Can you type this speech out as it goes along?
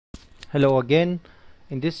Hello again.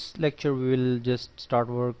 In this lecture we will just start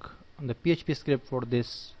work on the PHP script for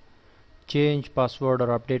this change password or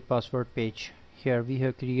update password page. Here we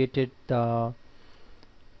have created the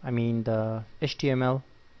HTML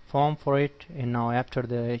form for it, and now after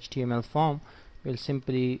the HTML form we'll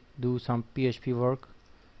simply do some PHP work.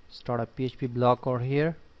 Start a PHP block over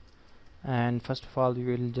here, and first of all we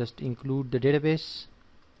will just include the database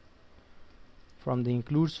from the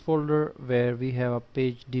includes folder where we have a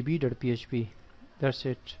page db.php. That's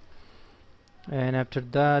it. And after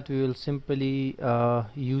that we will simply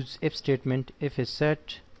use if statement. If is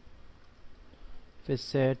set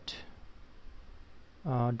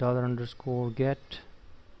dollar underscore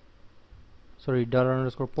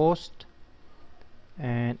post,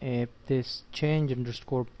 and if this change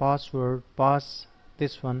underscore password pass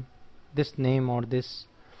this name or this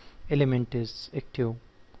element is active.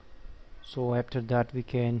 So after that we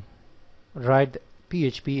can write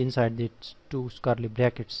PHP inside these two curly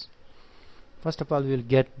brackets. First of all we will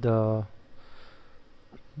get the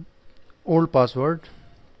old password.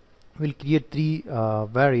 We'll create three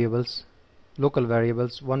variables, local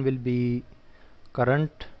variables. One will be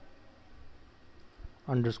current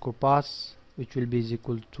underscore pass, which will be is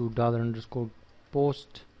equal to dollar underscore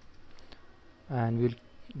post, and we'll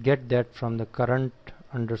get that from the current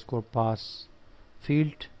underscore pass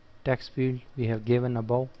field, text field we have given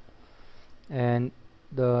above. And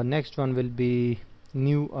the next one will be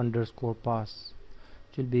new underscore pass,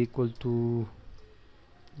 which will be equal to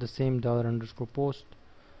the same dollar underscore post,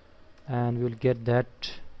 and we'll get that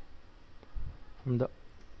from the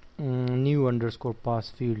new underscore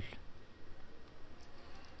pass field.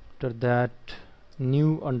 After that,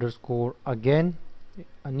 new underscore again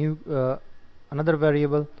a new another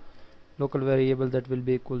variable, local variable, that will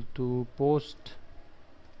be equal to post,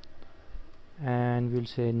 and we'll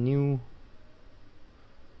say new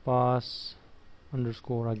pass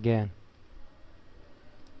underscore again.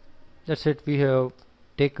 That's it. We have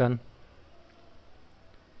taken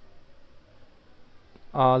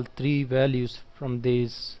all three values from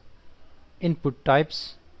these input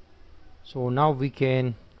types. So now we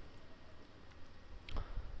can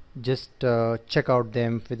just check out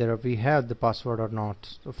them whether we have the password or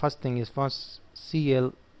not. So first thing is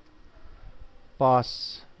CL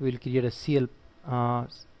pass. We'll create a CL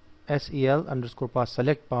SEL underscore pass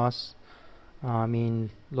select pass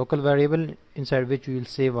local variable, inside which we will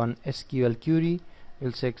save one SQL query.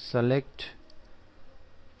 We'll say select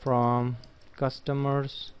from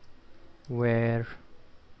customers where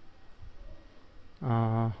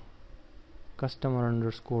customer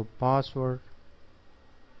underscore password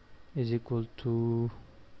is equal to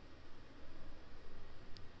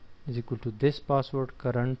this password,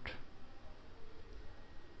 current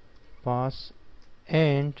pass.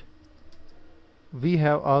 And we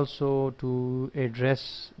have also to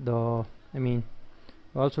address the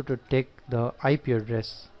also to take the IP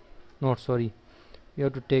address. No, sorry, we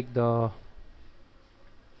have to take the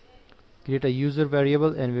create a user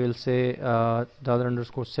variable, and we will say dollar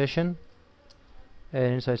underscore session,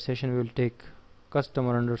 and inside session we will take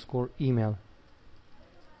customer underscore email.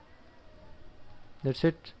 That's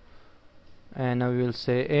it. And now we will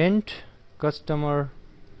say int customer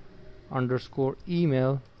underscore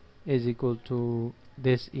email is equal to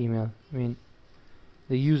this email, the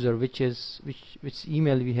user, which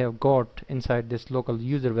email we have got inside this local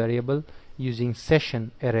user variable using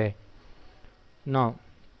session array. Now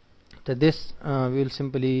to this we will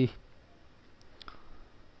simply,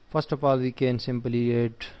 first of all we can simply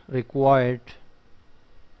add required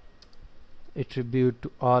attribute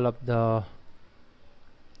to all of the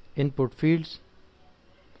input fields.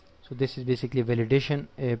 So this is basically validation.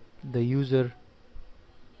 If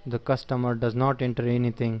the customer does not enter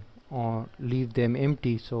anything or leave them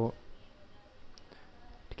empty, so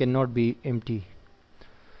it cannot be empty.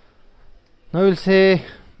 Now we'll say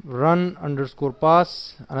run underscore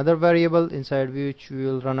pass, another variable inside which we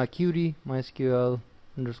will run a query, MySQL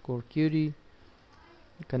underscore query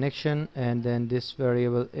connection, and then this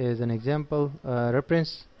variable is an example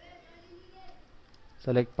reference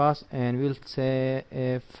select pass, and we'll say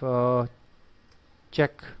if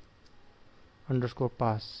check underscore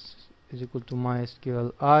pass is equal to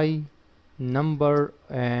MySQL I number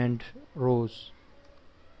and rows.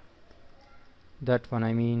 That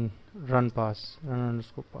one run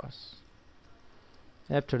underscore pass.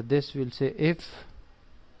 After this we'll say if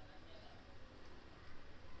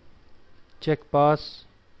check pass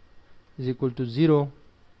is equal to 0,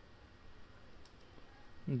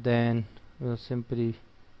 then we'll simply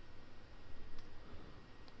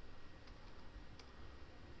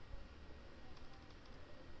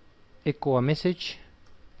echo a message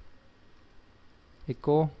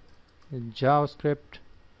echo JavaScript,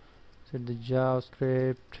 set the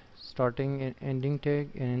JavaScript starting and ending tag,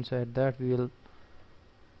 and inside that we will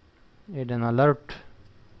add an alert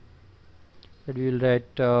that we will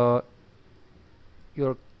write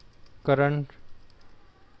your current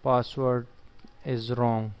password is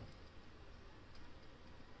wrong.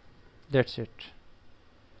 That's it.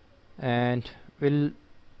 And we'll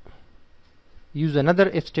use another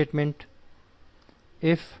if statement.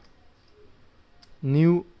 If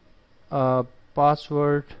new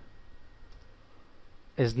password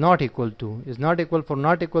is not equal to, for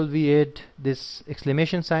not equal we add this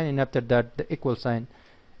exclamation sign, and after that the equal sign.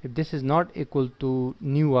 If this is not equal to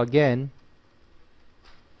new again,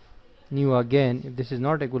 if this is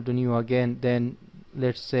not equal to new again, then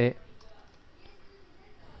let's say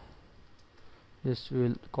this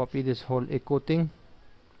will copy this whole echo thing,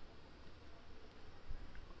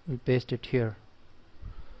 we'll paste it here,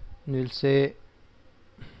 and we'll say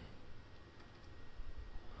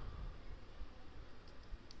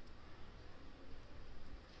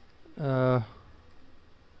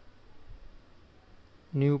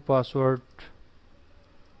new password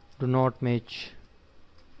do not match,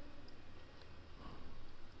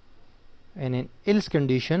 and in else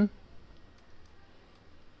condition,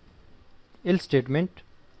 else statement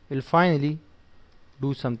will finally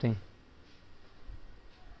do something.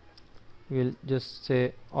 We'll just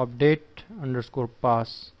say update underscore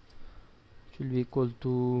pass which will be equal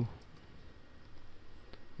to,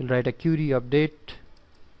 we'll write a query update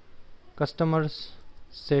customers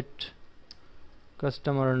set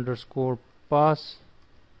customer underscore pass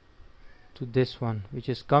to this one which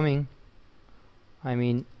is coming, I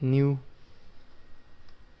mean new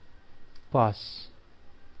pass.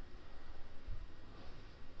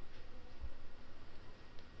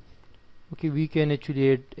 Okay, we can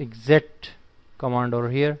actually add exec command over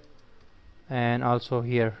here and also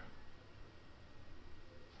here.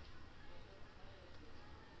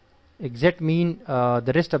 Exec mean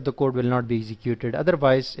the rest of the code will not be executed.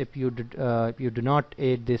 Otherwise, if you do not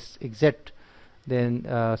add this exec, then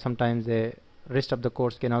sometimes the rest of the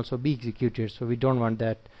codes can also be executed. So we don't want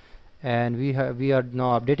that. And we are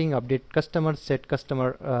now update customer set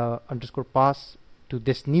customer underscore pass to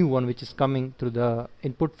this new one which is coming through the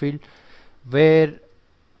input field, where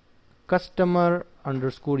customer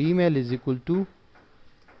underscore email is equal to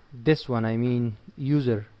this one, I mean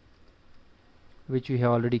user, which we have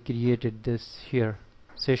already created this here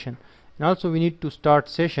session. And also we need to start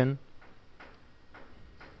session,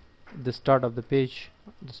 the start of the page,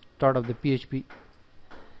 the start of the PHP.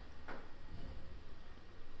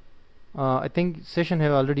 I think session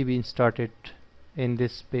have already been started in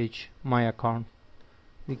this page, my account.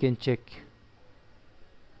 We can check.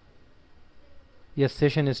 Yes,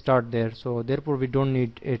 session is start there, so therefore we don't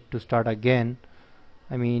need it to start again.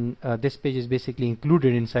 I mean this page is basically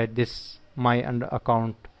included inside this my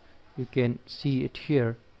account. You can see it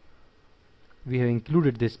here. We have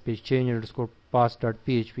included this page, change underscore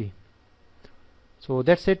pass.php. So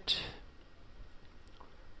that's it.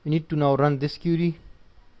 We need to now run this query,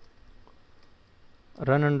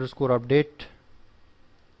 run underscore update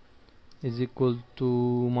is equal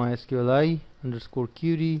to mysqli underscore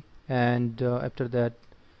query, and after that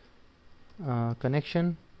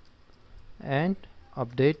connection, and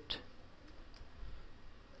update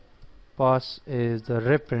pass is the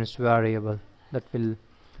reference variable that will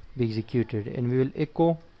be executed, and we will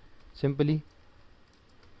echo simply,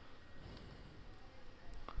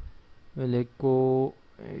 we'll echo,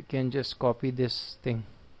 you can just copy this thing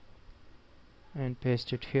and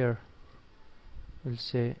paste it here. We'll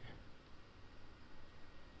say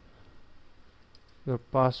your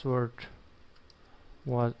password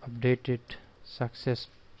was updated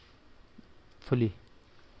successfully.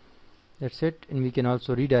 That's it. And we can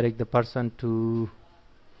also redirect the person to,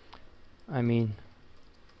 I mean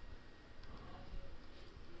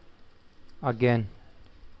again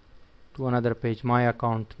to another page, my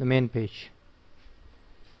account, the main page,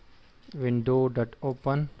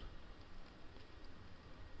 window.open,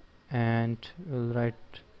 and we'll write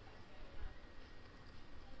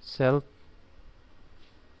self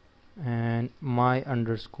and my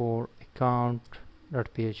underscore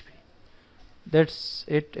account.php. That's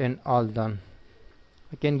it, and all done.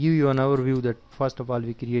 I can give you an overview that first of all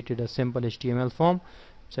we created a simple HTML form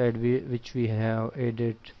inside which we have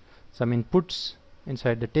added some inputs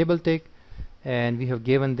inside the table tag, and we have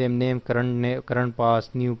given them name, current pass,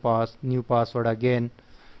 new password again,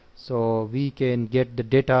 so we can get the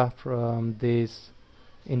data from these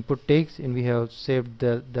input tags, and we have saved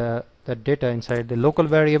the data inside the local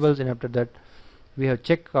variables, and after that we have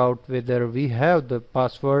checked out whether we have the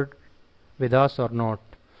password with us or not.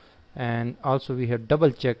 And also we have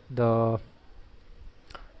double checked the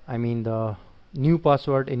the new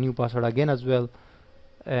password and new password again as well.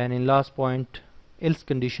 And in last point, else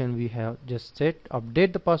condition, we have just set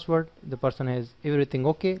update the password. The person has everything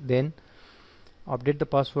okay, then update the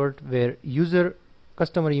password where user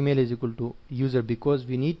customer email is equal to user, because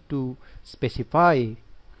we need to specify, we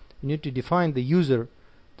need to define the user,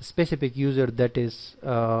 the specific user that is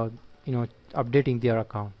updating their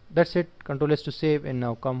account. That's it. Control S to save, and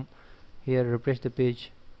now come here, refresh the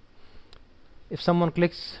page. If someone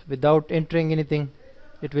clicks without entering anything,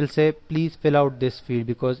 it will say please fill out this field,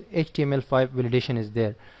 because HTML5 validation is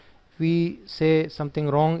there. If we say something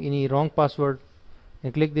wrong, any wrong password,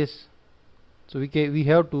 and click this, so we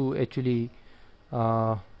have to actually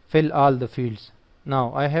fill all the fields.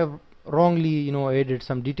 Now I have wrongly added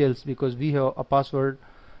some details, because we have a password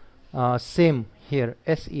same here,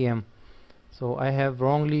 SEM. So I have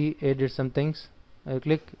wrongly added some things. I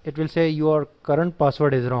click, it will say your current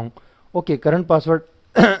password is wrong. Okay, current password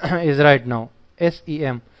is right now,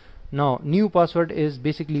 SEM. Now new password is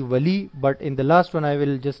basically Wali, but in the last one I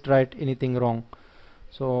will just write anything wrong.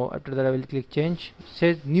 So after that I will click change. It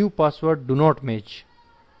says new password do not match,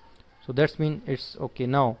 so that's mean it's okay.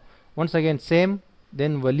 Now once again same,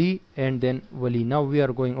 then Wali, and then Wali. Now we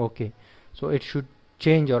are going okay, so it should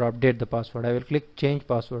change or update the password. I will click change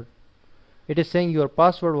password. It is saying your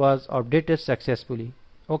password was updated successfully.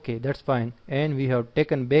 Okay, that's fine, and we have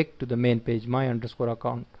taken back to the main page, my underscore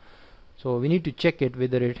account. So we need to check it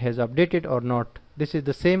whether it has updated or not. This is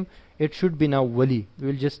the same, it should be now Wali. We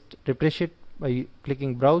will just refresh it by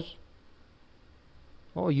clicking browse.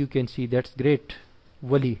 Oh, you can see that's great,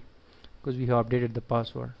 Wali, because we have updated the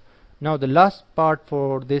password. Now the last part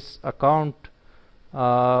for this account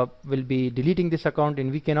will be deleting this account,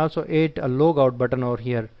 and we can also add a logout button over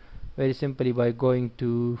here very simply by going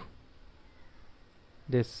to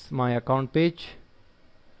this my account page,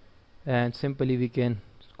 and simply we can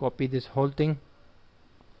copy this whole thing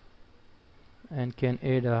and can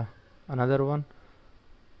add another one,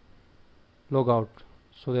 logout.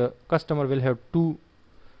 So the customer will have two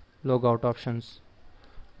logout options,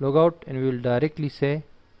 logout, and we will directly say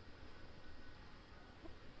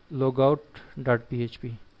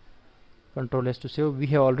logout.php. Control S to save. We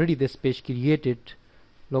have already this page created,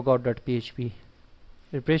 logout.php.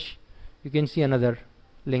 Refresh, you can see another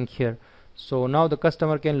link here. So now the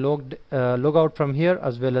customer can log out from here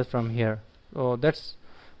as well as from here. So that's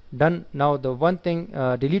done. Now the one thing,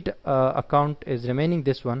 delete account is remaining,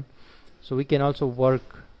 this one. So we can also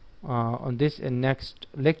work on this in next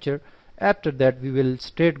lecture. After that we will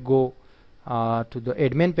straight go to the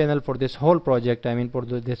admin panel for this whole project, for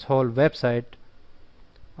this whole website.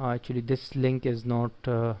 Actually this link is not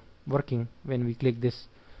working. When we click this,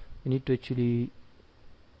 we need to actually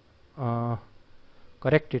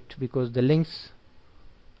correct it, because the links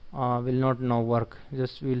will not now work.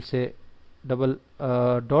 Just we'll say double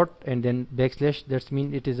dot and then backslash. That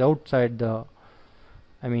means it is outside the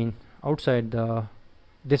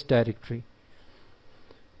this directory.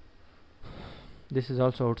 This is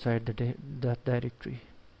also outside that directory.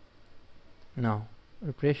 Now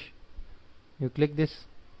refresh, you click this,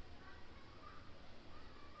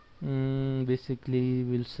 basically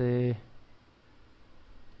we'll say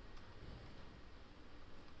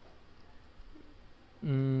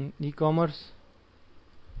e-commerce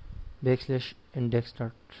backslash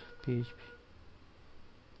index.php.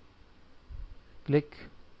 Click,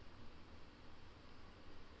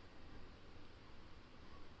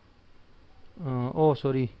 oh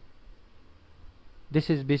sorry, this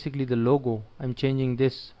is basically the logo. I'm changing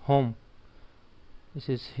this home. This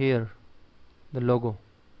is here the logo.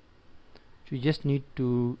 So you just need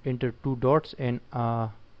to enter two dots and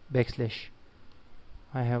backslash.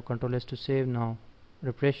 I have Control S to save. Now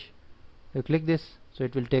refresh, you click this, so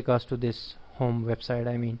it will take us to this home website,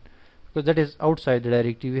 because that is outside the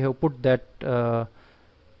directory. We have put that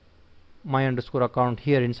my underscore account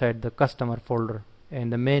here inside the customer folder,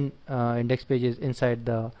 and the main index page is inside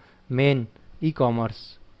the main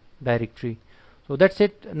e-commerce directory. So that's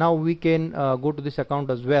it. Now we can go to this account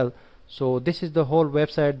as well. So this is the whole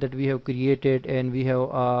website that we have created, and we have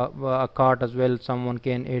a cart as well. Someone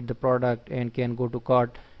can add the product and can go to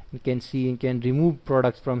cart. You can see and can remove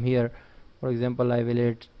products from here. For example, I will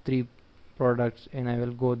add 3 products and I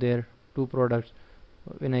will go there, 2 products.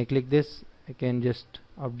 When I click this, I can just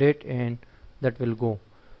update and that will go.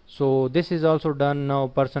 So this is also done. Now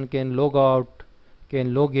person can log out,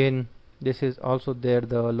 can log in. This is also there,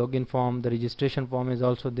 the login form, the registration form is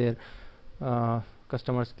also there.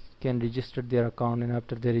 Customers can register their account, and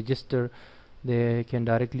after they register, they can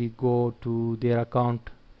directly go to their account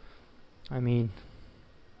I mean,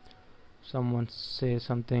 someone say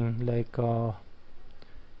something like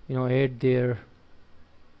add their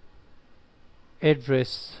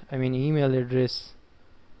address, I mean email address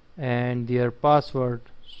and their password,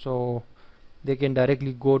 so they can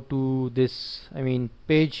directly go to this, I mean,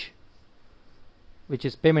 page which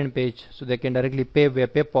is payment page, so they can directly pay via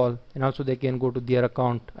PayPal, and also they can go to their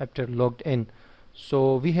account after logged in.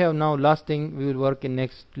 So we have now, last thing we will work in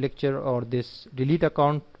next lecture, or this delete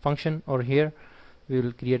account function, or here we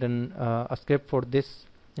will create a script for this,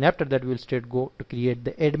 and after that we will straight go to create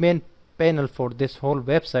the admin panel for this whole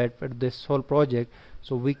website, for this whole project,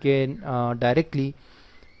 so we can directly,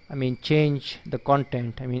 I mean, change the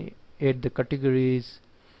content, I mean, add the categories,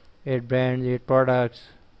 add brands, add products,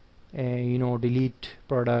 delete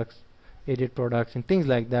products, edit products, and things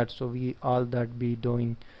like that. So we all that be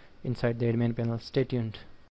doing inside the admin panel. Stay tuned.